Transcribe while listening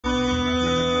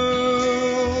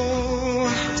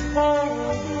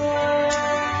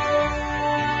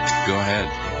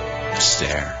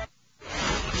stare.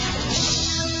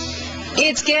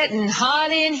 It's getting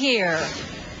hot in here.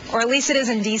 Or at least it is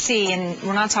in D.C., and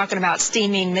we're not talking about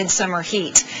steaming midsummer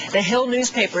heat. The Hill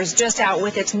newspaper is just out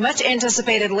with its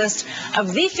much-anticipated list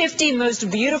of the 50 most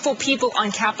beautiful people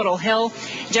on Capitol Hill.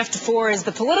 Jeff DeFore is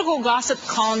the political gossip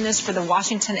columnist for the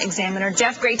Washington Examiner.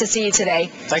 Jeff, great to see you today.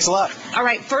 Thanks a lot. All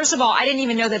right, first of all, I didn't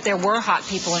even know that there were hot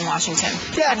people in Washington.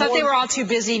 Yeah, I thought they were all too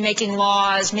busy making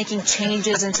laws, making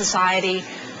changes in society.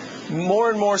 More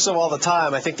and more so all the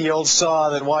time. I think the old saw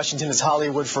that Washington is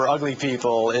Hollywood for ugly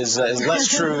people is less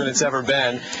true than it's ever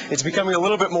been. It's becoming a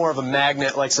little bit more of a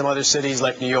magnet like some other cities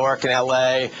like New York and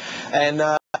L.A. And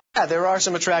yeah, there are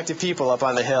some attractive people up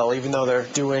on the Hill, even though they're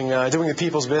doing the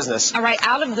people's business. All right,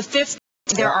 out of the 50,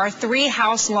 there are 3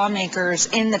 House lawmakers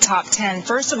in the top 10.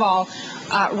 First of all,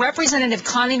 Representative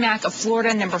Connie Mack of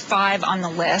Florida, number 5 on the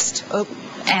list.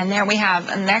 And there we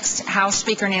have next House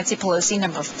Speaker Nancy Pelosi,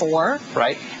 number 4.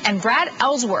 Right. And Brad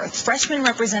Ellsworth, freshman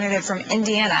representative from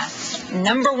Indiana,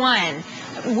 number 1.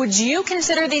 Would you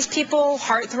consider these people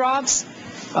heartthrobs?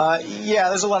 Yeah,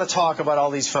 there's a lot of talk about all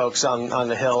these folks on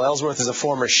the Hill. Ellsworth is a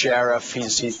former sheriff.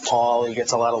 He's tall. He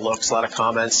gets a lot of looks, a lot of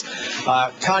comments.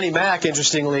 Connie Mack,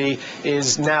 interestingly,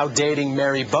 is now dating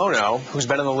Mary Bono, who's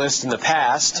been on the list in the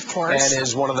past. Of course. And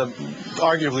is one of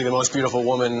arguably the most beautiful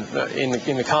women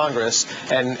in the Congress,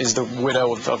 and is the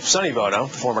widow of Sonny Bono,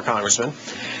 the former congressman.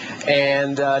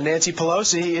 And Nancy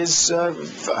Pelosi is,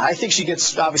 I think she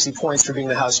gets obviously points for being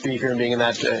the House Speaker and being in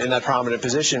that prominent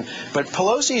position. But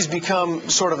Pelosi's become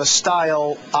sort of a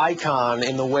style icon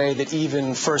in the way that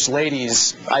even First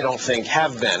Ladies, I don't think,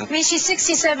 have been. I mean, she's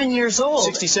 67 years old.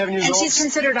 67 years old. And she's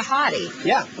considered a hottie.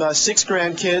 Yeah, 6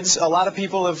 grandkids. A lot of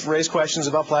people have raised questions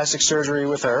about plastic surgery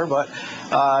with her, but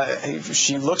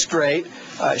she looks great.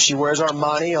 She wears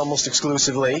Armani almost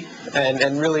exclusively,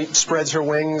 and really spreads her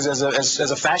wings as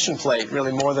a fashion plate,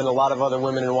 really more than a lot of other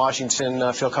women in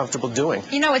Washington feel comfortable doing.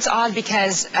 You know, it's odd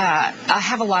because I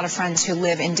have a lot of friends who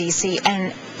live in D.C.,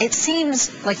 and it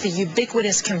seems like the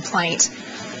ubiquitous complaint.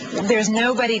 There's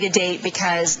nobody to date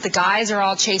because the guys are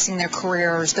all chasing their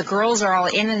careers. The girls are all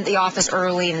in the office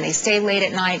early, and they stay late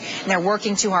at night, and they're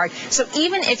working too hard. So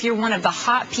even if you're one of the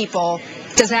hot people,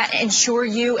 does that ensure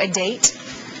you a date?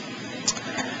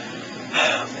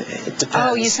 It depends.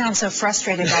 Oh, you sound so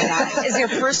frustrated by that. Is there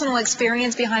personal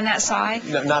experience behind that sigh?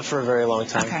 No, not for a very long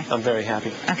time. Okay. I'm very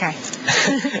happy. Okay.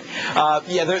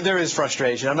 Yeah, there is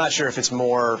frustration. I'm not sure if it's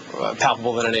more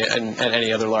palpable than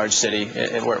any other large city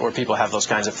where people have those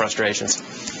kinds of frustrations.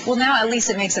 Well, now at least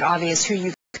it makes it obvious who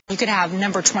you could have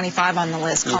number 25 on the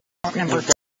list. Number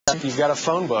You've got a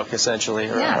phone book, essentially,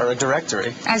 or a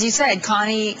directory. As you said,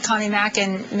 Connie Mack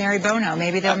and Mary Bono.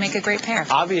 Maybe they'll make a great pair.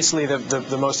 Obviously,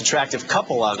 the most attractive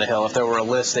couple on the Hill. If there were a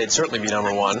list, they'd certainly be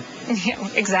number 1. Yeah,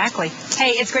 exactly.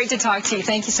 Hey, it's great to talk to you.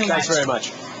 Thank you so much. Thanks very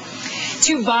much.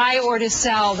 To buy or to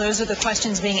sell, those are the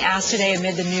questions being asked today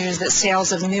amid the news that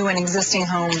sales of new and existing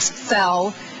homes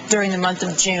fell during the month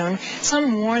of June.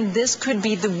 Some warn this could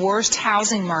be the worst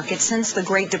housing market since the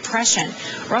Great Depression.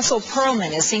 Russell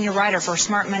Perlman is senior writer for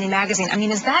Smart Money magazine. I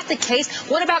mean, is that the case?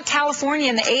 What about California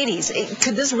in the 80s?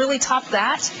 Could this really top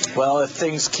that? Well, if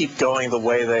things keep going the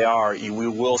way they are, we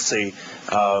will see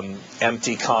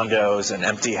empty condos and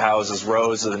empty houses,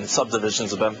 rows and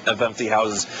subdivisions of empty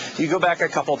houses. You go back a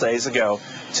couple days ago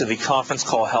to the conference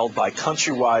call held by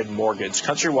Countrywide Mortgage.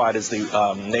 Countrywide is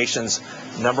the nation's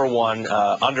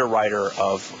 #1 underwriter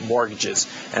of mortgages,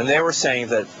 and they were saying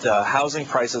that housing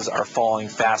prices are falling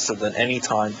faster than any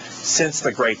time since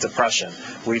the Great Depression.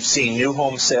 We've seen new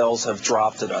home sales have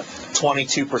dropped at a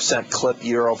 22% clip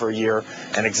year over year,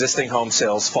 and existing home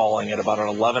sales falling at about an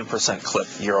 11% clip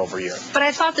year over year. But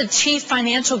I thought the chief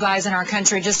financial guys in our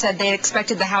country just said they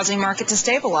expected the housing market to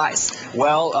stabilize.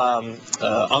 Well,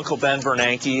 Uncle Ben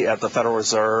Bernanke at the Federal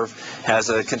Reserve has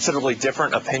a considerably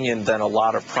different opinion than a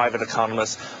lot of private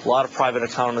economists. A lot of private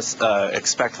economists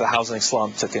expect the housing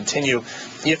slump to continue,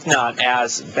 if not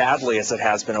as badly as it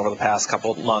has been over the past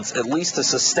couple of months, at least to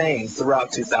sustain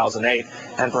throughout 2008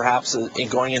 and perhaps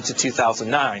going into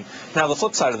 2009. Now, the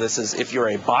flip side of this is if you're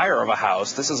a buyer of a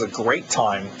house, this is a great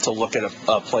time to look at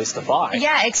a place to buy.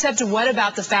 Yeah, except what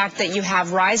about the fact that you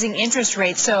have rising interest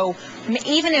rates? So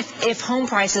even if home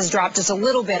prices drop just a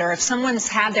little bit, or if someone's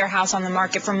had their house on the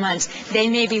market for months, they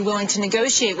may be willing to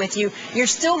negotiate with you. You're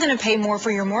still going to pay more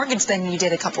for your mortgage than you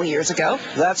did a couple of years ago.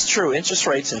 That's true. Interest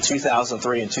rates in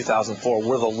 2003 and 2004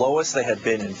 were the lowest they had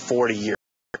been in 40 years.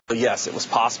 Yes, it was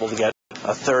possible to get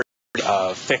a third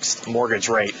fixed mortgage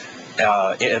rate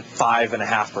at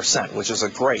 5.5%, which is a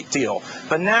great deal.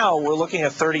 But now we're looking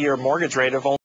at a 30-year mortgage rate of only